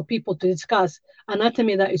difficult for people to discuss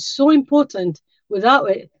anatomy that is so important? Without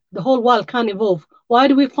it, the whole world can't evolve. Why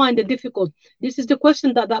do we find it difficult? This is the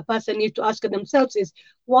question that that person needs to ask themselves is,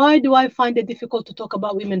 why do I find it difficult to talk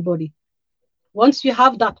about women's body? Once you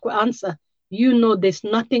have that answer, you know there's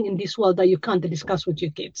nothing in this world that you can't discuss with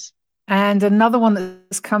your kids. And another one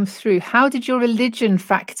that's come through, how did your religion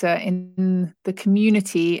factor in the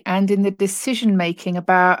community and in the decision making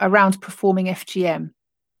around performing FGM?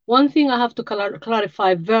 One thing I have to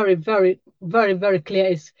clarify very, very, very, very clear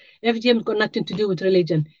is FGM got nothing to do with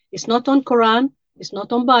religion. It's not on Quran, it's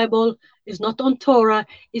not on Bible, it's not on Torah,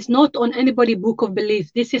 it's not on anybody book of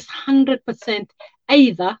belief. This is 100%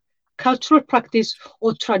 either cultural practice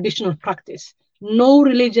or traditional practice. No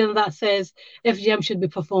religion that says FGM should be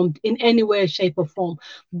performed in any way, shape, or form.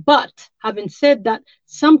 But having said that,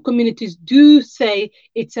 some communities do say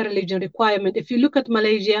it's a religion requirement. If you look at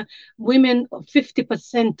Malaysia,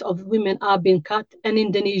 50% of women are being cut, and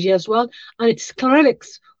Indonesia as well. And it's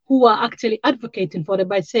clerics who are actually advocating for it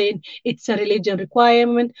by saying it's a religion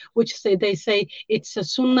requirement, which they say it's a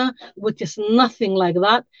sunnah, which is nothing like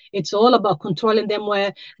that. It's all about controlling them,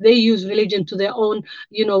 where they use religion to their own,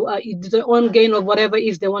 their own gain of whatever it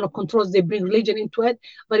is they want to control. They bring religion into it,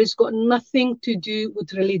 but it's got nothing to do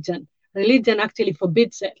with religion. Religion actually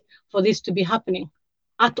forbids it for this to be happening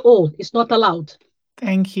at all. It's not allowed.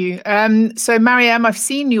 Thank you. So Mariam, I've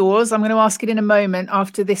seen yours. I'm going to ask it in a moment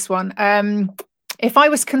after this one. If I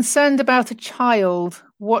was concerned about a child,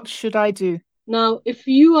 what should I do? Now, if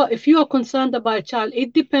you are concerned about a child,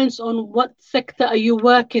 it depends on what sector are you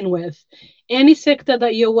working with. Any sector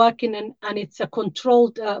that you're working in and it's a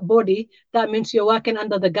controlled body, that means you're working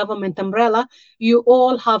under the government umbrella, you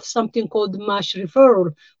all have something called MASH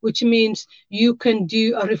referral, which means you can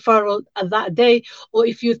do a referral that day. Or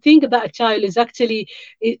if you think that a child is actually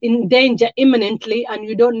in danger imminently and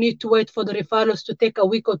you don't need to wait for the referrals to take a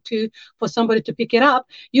week or two for somebody to pick it up,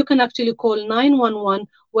 you can actually call 911,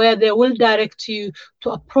 where they will direct you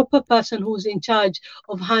to a proper person who's in charge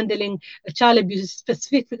of handling child abuse,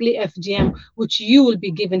 specifically FGM, which you will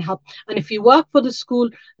be given help. And if you work for the school,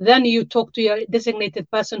 then you talk to your designated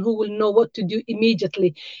person who will know what to do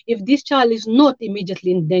immediately. If this child is not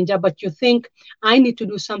immediately in danger, but you think I need to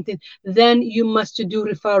do something, then you must do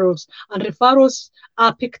referrals. And referrals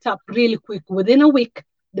are picked up really quick. Within a week,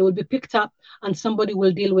 they will be picked up and somebody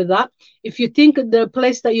will deal with that. If you think the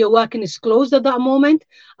place that you're working is closed at that moment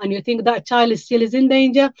and you think that child is still in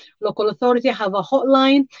danger, local authority have a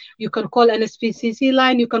hotline. You can call NSPCC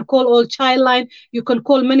line, you can call All Child line, you can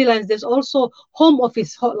call many lines. There's also home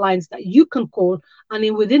office hotlines that you can call,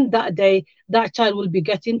 and within that day, that child will be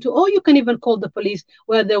getting to, or you can even call the police,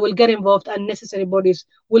 where they will get involved and necessary bodies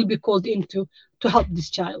will be called into to help this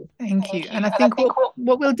child. Thank you. And I think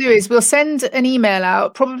what we'll do is we'll send an email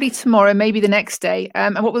out probably tomorrow, maybe the next day.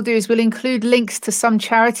 And what we'll do is we'll include links to some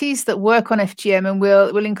charities that work on FGM, and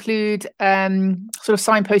we'll include sort of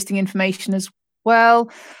signposting information as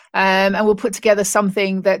well. And we'll put together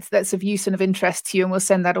something that's of use and of interest to you, and we'll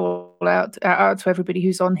send that all out to everybody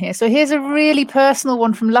who's on here. So here's a really personal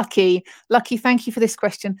one from Lucky. Lucky, thank you for this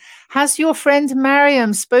question. Has your friend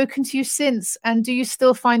Mariam spoken to you since, and do you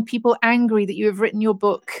still find people angry that you have written your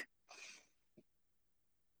book?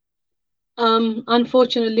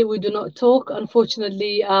 Unfortunately, we do not talk.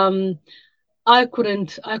 Unfortunately, I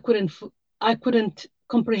couldn't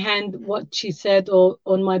comprehend what she said or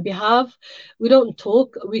on my behalf. We don't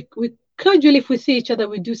talk. We casually, if we see each other,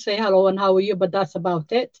 we do say hello and how are you, but that's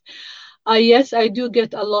about it. Yes, I do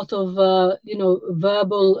get a lot of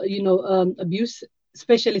verbal abuse,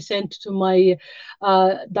 especially sent to my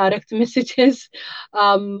direct messages.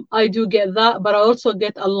 I do get that, but I also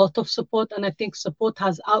get a lot of support, and I think support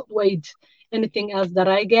has outweighed anything else that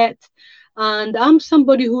I get. And I'm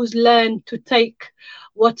somebody who's learned to take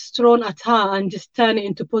what's thrown at her and just turn it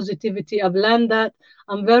into positivity. I've learned that.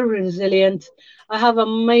 I'm very resilient. I have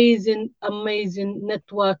amazing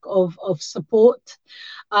network of support.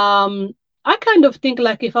 I kind of think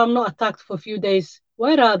like if I'm not attacked for a few days,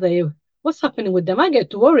 where are they? What's happening with them? I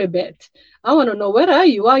get to worry a bit. I want to know, where are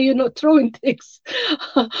you? Why are you not throwing things?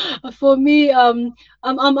 For me, I'm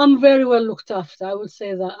very well looked after. I would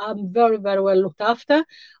say that I'm very, very well looked after.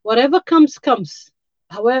 Whatever comes, comes.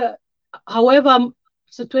 However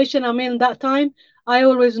situation I'm in that time, I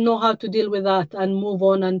always know how to deal with that and move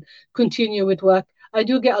on and continue with work. I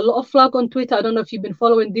do get a lot of flag on Twitter. I don't know if you've been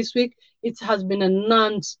following this week. It has been a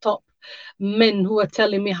non-stop men who are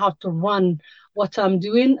telling me how to run what I'm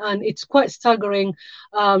doing, and it's quite staggering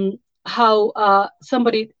how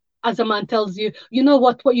somebody as a man tells you, you know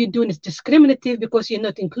what you're doing is discriminative because you're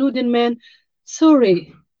not including men.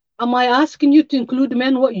 Sorry, am I asking you to include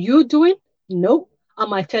men what you're doing? No.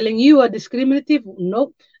 Am I telling you are discriminative?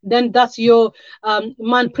 No. Then that's your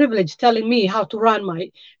man privilege telling me how to run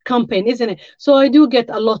my campaign, isn't it? So I do get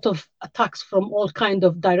a lot of attacks from all kind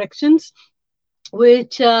of directions,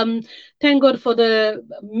 which thank God for the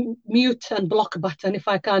mute and block button. If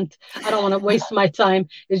I don't want to waste my time.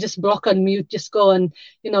 It's just block and mute. Just go and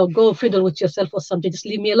go fiddle with yourself or something. Just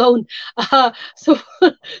leave me alone. So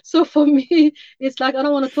so for me, it's like I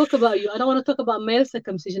don't want to talk about you. I don't want to talk about male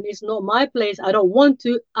circumcision. It's not my place. I don't want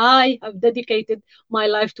to. I have dedicated my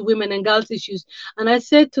life to women and girls issues. And I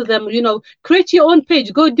said to them, create your own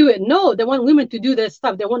page. Go do it. No, they want women to do their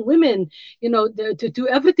stuff. They want women, to do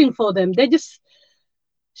everything for them. They just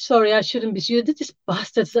sorry, I shouldn't be sure. They're just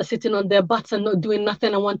bastards that are sitting on their butts and not doing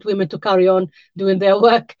nothing. I want women to carry on doing their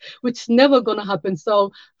work, which is never gonna happen.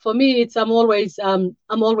 So for me, I'm always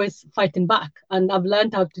fighting back, and I've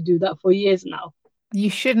learned how to do that for years now. You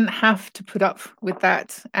shouldn't have to put up with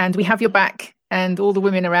that, and we have your back, and all the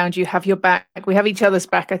women around you have your back. We have each other's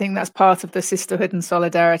back. I think that's part of the sisterhood and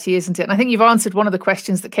solidarity, isn't it? And I think you've answered one of the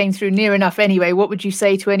questions that came through near enough anyway. What would you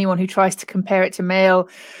say to anyone who tries to compare it to male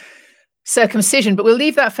circumcision? But we'll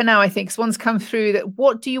leave that for now, I think, because one's come through that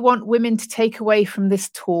what do you want women to take away from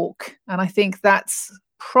this talk? And I think that's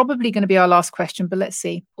probably going to be our last question, but let's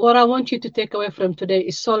see. What I want you to take away from today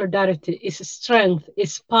is solidarity, is strength,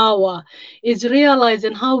 is power, is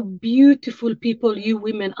realizing how beautiful people you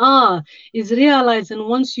women are, is realizing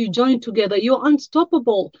once you join together, you're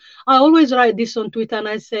unstoppable. I always write this on Twitter and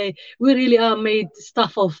I say, we really are made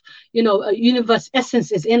stuff of, universe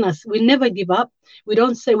essence is in us. We never give up. We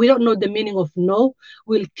don't know the meaning of no.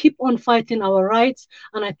 We'll keep on fighting our rights.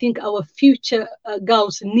 And I think our future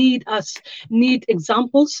girls need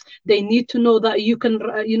examples. They need to know that you can,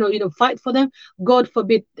 fight for them. God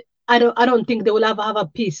forbid, I don't think they will ever have a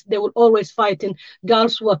peace. They will always fighting.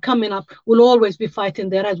 Girls who are coming up will always be fighting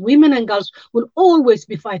their rights. Women and girls will always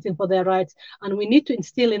be fighting for their rights. And we need to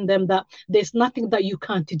instill in them that there's nothing that you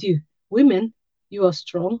can't do. Women, you are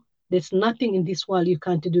strong. There's nothing in this world you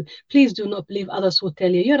can't do. Please do not believe others who tell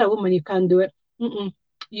you, you're a woman, you can't do it.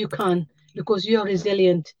 You can, because you're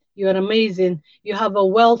resilient. You're amazing. You have a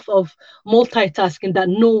wealth of multitasking that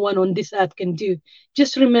no one on this earth can do.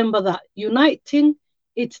 Just remember that uniting,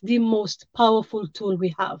 it's the most powerful tool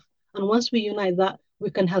we have. And once we unite that, we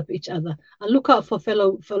can help each other. And look out for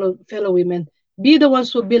fellow women. Be the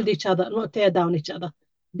ones who build each other, not tear down each other.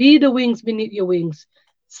 Be the wings beneath your wings.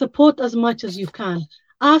 Support as much as you can.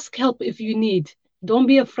 Ask help if you need. Don't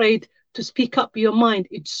be afraid to speak up your mind.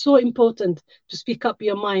 It's so important to speak up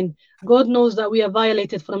your mind. God knows that we are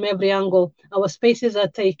violated from every angle. Our spaces are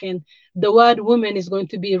taken. The word woman is going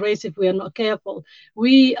to be erased if we are not careful.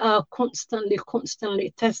 We are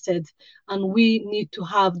constantly tested, and we need to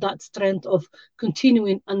have that strength of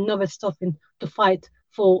continuing and never stopping to fight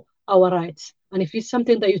for our rights. And if it's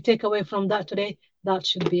something that you take away from that today, that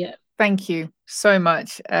should be it. Thank you so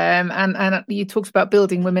much. And you talked about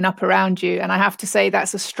building women up around you. And I have to say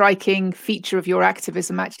that's a striking feature of your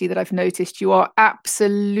activism, actually, that I've noticed. You are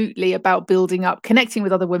absolutely about building up, connecting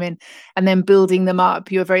with other women and then building them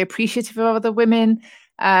up. You're very appreciative of other women.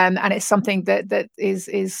 And it's something that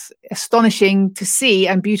is astonishing to see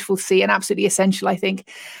and beautiful to see and absolutely essential, I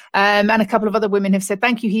think. And a couple of other women have said,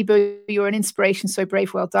 thank you, Hibo. You're an inspiration. So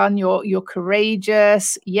brave. Well done. You're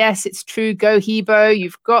courageous. Yes, it's true. Go, Hibo.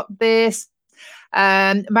 You've got this.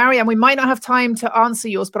 Marianne, we might not have time to answer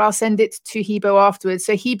yours, but I'll send it to Hibo afterwards.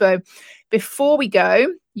 So Hibo, before we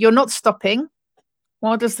go, you're not stopping.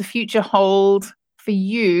 What does the future hold for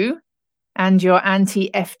you and your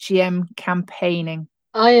anti-FGM campaigning?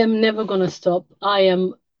 I am never going to stop. I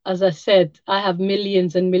am, as I said, I have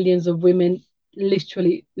millions and millions of women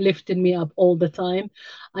literally lifted me up all the time.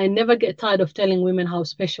 I never get tired of telling women how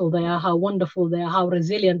special they are, how wonderful they are, how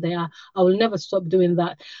resilient they are. I will never stop doing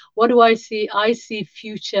that. What do I see? I see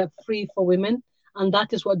future free for women, and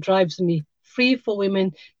that is what drives me. Free for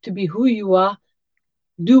women to be who you are,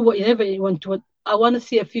 do whatever you want to. I want to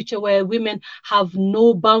see a future where women have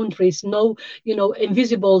no boundaries, no,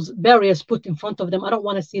 invisible barriers put in front of them. I don't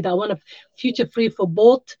want to see that. I want a future free for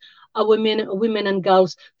both women and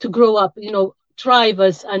girls to grow up,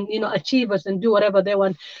 thrivers and achievers and do whatever they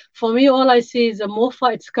want. For me, all I see is more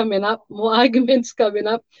fights coming up, more arguments coming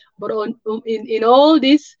up. But in all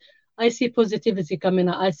this, I see positivity coming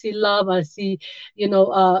out. I see love. I see,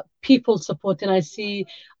 people supporting. I see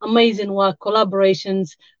amazing work,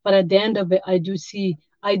 collaborations. But at the end of it, I do see,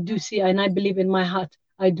 and I believe in my heart,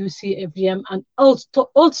 I do see FGM and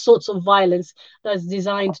all sorts of violence that's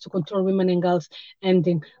designed to control women and girls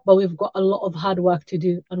ending. But we've got a lot of hard work to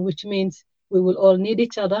do, and which means we will all need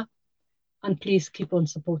each other. And please keep on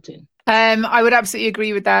supporting. I would absolutely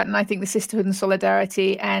agree with that. And I think the sisterhood and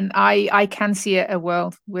solidarity, and I can see a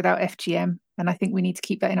world without FGM. And I think we need to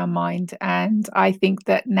keep that in our mind. And I think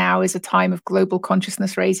that now is a time of global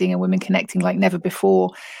consciousness raising and women connecting like never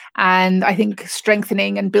before. And I think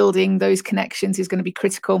strengthening and building those connections is going to be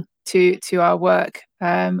critical to our work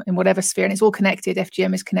in whatever sphere. And it's all connected.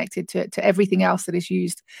 FGM is connected to everything else that is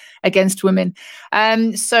used against women.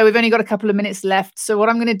 So we've only got a couple of minutes left. So what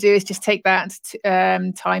I'm going to do is just take that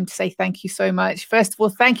time to say thank you so much. First of all,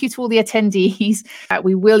 thank you to all the attendees.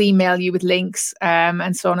 We will email you with links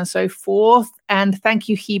and so on and so forth. And thank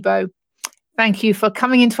you, Hibo. Thank you for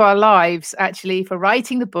coming into our lives, actually, for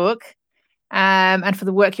writing the book. And for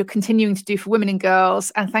the work you're continuing to do for women and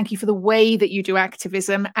girls. And thank you for the way that you do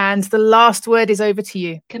activism. And the last word is over to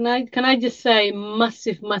you. Can I just say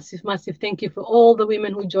massive thank you for all the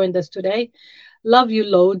women who joined us today. Love you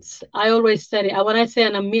loads. I always say it. When I say,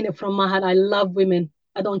 and I mean it from my heart, I love women.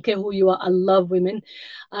 I don't care who you are. I love women.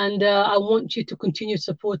 And I want you to continue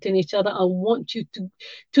supporting each other. I want you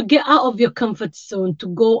to get out of your comfort zone, to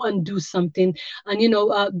go and do something.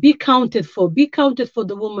 And, be counted for. Be counted for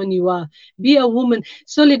the woman you are. Be a woman.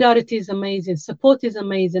 Solidarity is amazing. Support is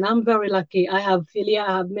amazing. I'm very lucky. I have Philia.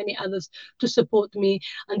 I have many others to support me.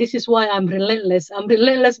 And this is why I'm relentless. I'm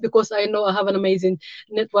relentless because I know I have an amazing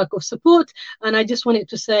network of support. And I just wanted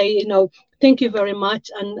to say, thank you very much.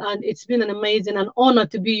 And it's been an amazing and honor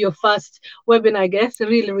to be your first webinar, I guess.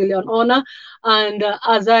 Really an honor. And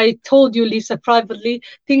as I told you, Lisa, privately,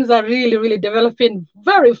 things are really developing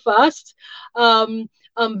very fast. I'm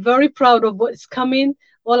very proud of what's coming.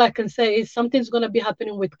 All I can say is something's going to be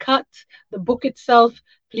happening with Cut, the book itself.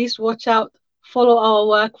 Please watch out. Follow our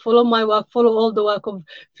work, follow my work, follow all the work of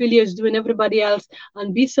Philia is doing, everybody else,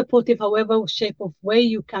 and be supportive however shape of way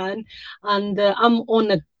you can. And I'm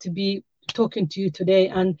honored to be talking to you today.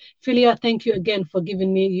 And Philia, thank you again for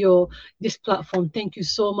giving me this platform. Thank you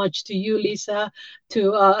so much to you, Lisa,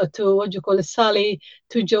 to what you call it, Sally,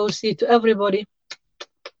 to Josie, to everybody.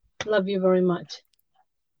 Love you very much.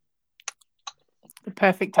 The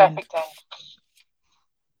perfect end.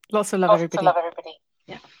 Lots of love, everybody.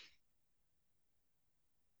 Yeah.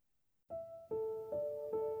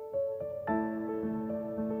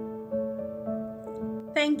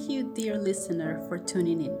 Thank you, dear listener, for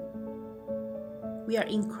tuning in. We are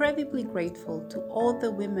incredibly grateful to all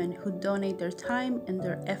the women who donate their time and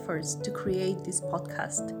their efforts to create this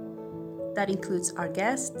podcast. That includes our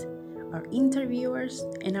guests, our interviewers,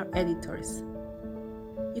 and our editors.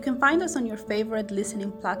 You can find us on your favorite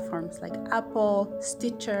listening platforms like Apple,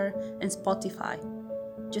 Stitcher, and Spotify.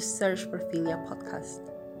 Just search for Philia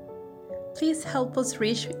Podcast. Please help us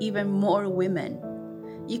reach even more women.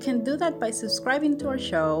 You can do that by subscribing to our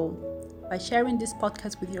show, by sharing this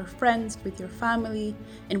podcast with your friends, with your family,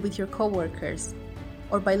 and with your coworkers,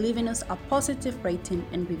 or by leaving us a positive rating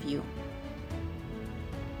and review.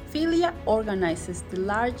 Philia organizes the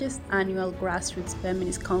largest annual grassroots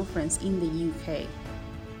feminist conference in the UK.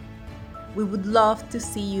 We would love to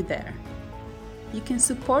see you there. You can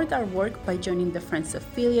support our work by joining the Friends of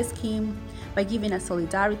Philia scheme, by giving a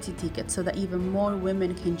solidarity ticket so that even more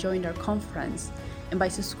women can join our conference, and by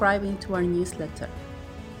subscribing to our newsletter.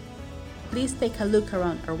 Please take a look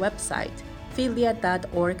around our website, philia.org.uk,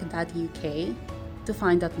 to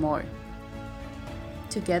find out more.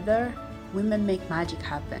 Together, women make magic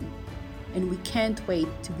happen, and we can't wait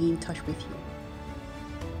to be in touch with you.